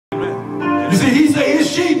You see, he said his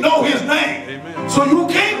sheep know his name. Amen. So you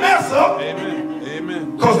can't mess up. Amen.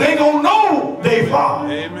 Amen. Because they gonna know they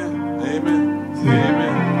father. Amen. Amen. See?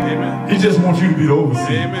 Amen. Amen. He just wants you to be the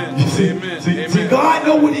overseer. Amen. You see, Amen. see, God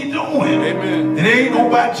know what he's doing. Amen. And it ain't no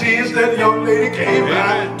by chance that young lady came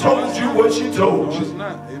by and told you what she told No, you. it's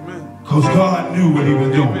not. Amen. Because God knew what he was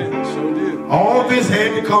doing. Amen. So did. All this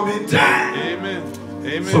had to come in time. Amen.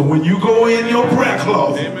 Amen. So when you go in your prayer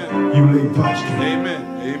closet, Amen. you lay prostrate. Amen.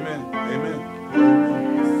 Amen. Amen.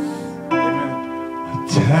 Amen.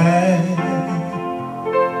 Time,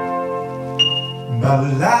 my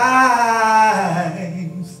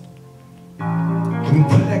life's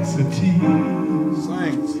complexities,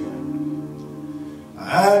 Saints.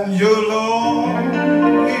 and your longing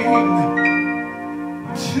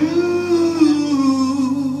to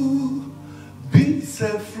be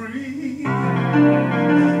set free.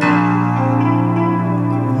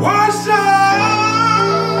 Was so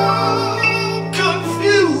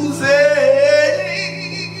confusing,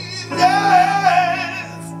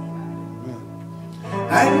 yes,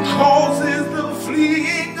 and causes the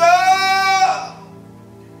fleeing of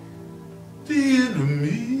the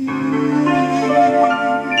enemy,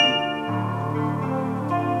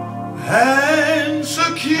 and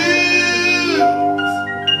secures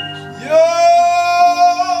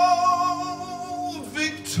your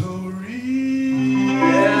victory.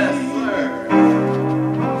 Yes, sir.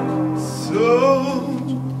 So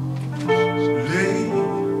lay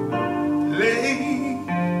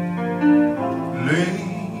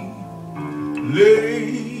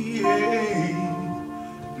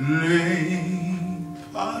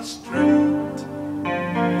prostrate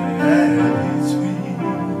at his feet.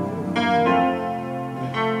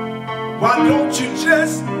 Why don't you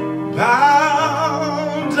just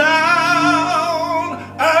bow down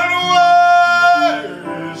and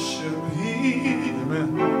worship him? Amen.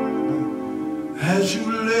 As you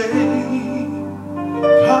lay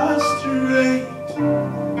prostrate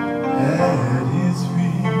at his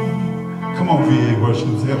feet. Come on, VA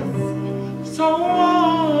worshipers, help me. So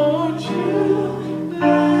won't you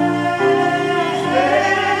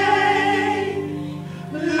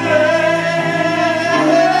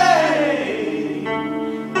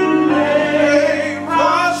Lay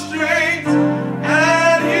prostrate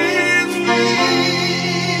at his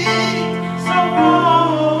feet. so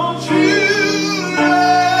won't you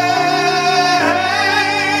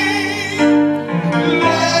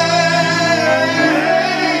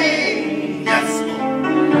Yes,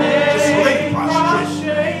 Lord. Just lay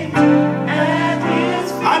prostrate.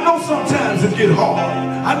 I know sometimes it get hard.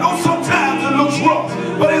 I know sometimes it looks rough.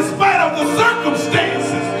 But in spite of the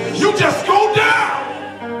circumstances, you just go down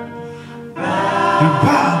and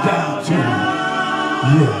bow down to him.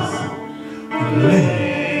 Yes. And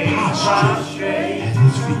lay prostrate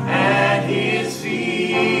at his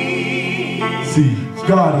feet. See,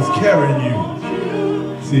 God is carrying you.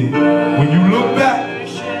 See, when you look back,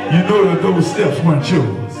 you know that those steps weren't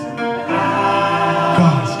yours.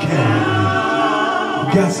 God's carrying you.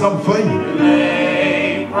 He got something for you.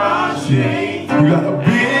 See, you got a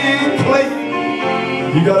big plate.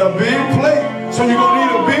 You got a big plate, so you're going to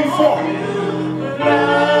need a big fork.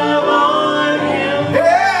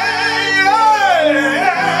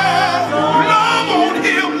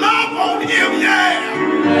 Love on him, yeah.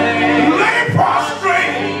 Lay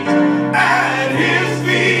prostrate at his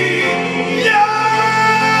feet,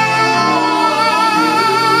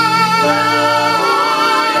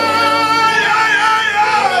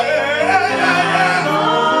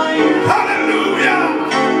 Hallelujah.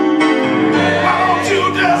 Why don't you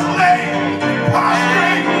just lay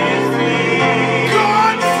prostrate?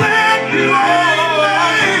 God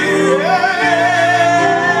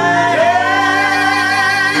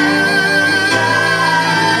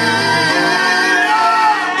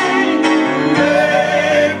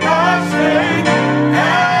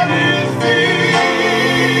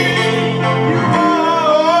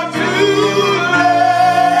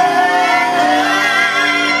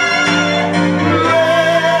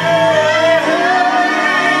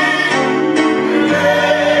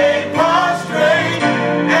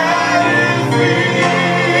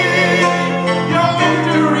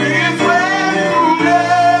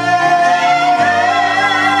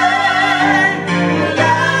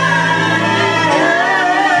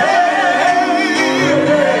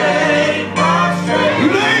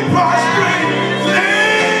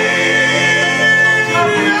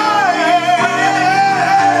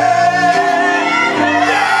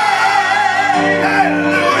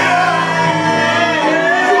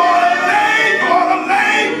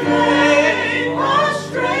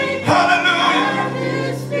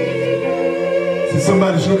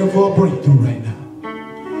looking for a breakthrough right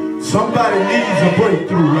now. Somebody needs a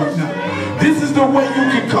breakthrough right now. This is the way you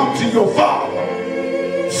can come to your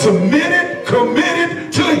Father. Submitted,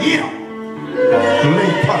 committed to Him.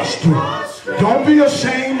 Lay prostrate. Don't be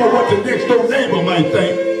ashamed of what the next door neighbor might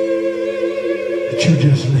think. But you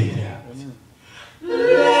just lay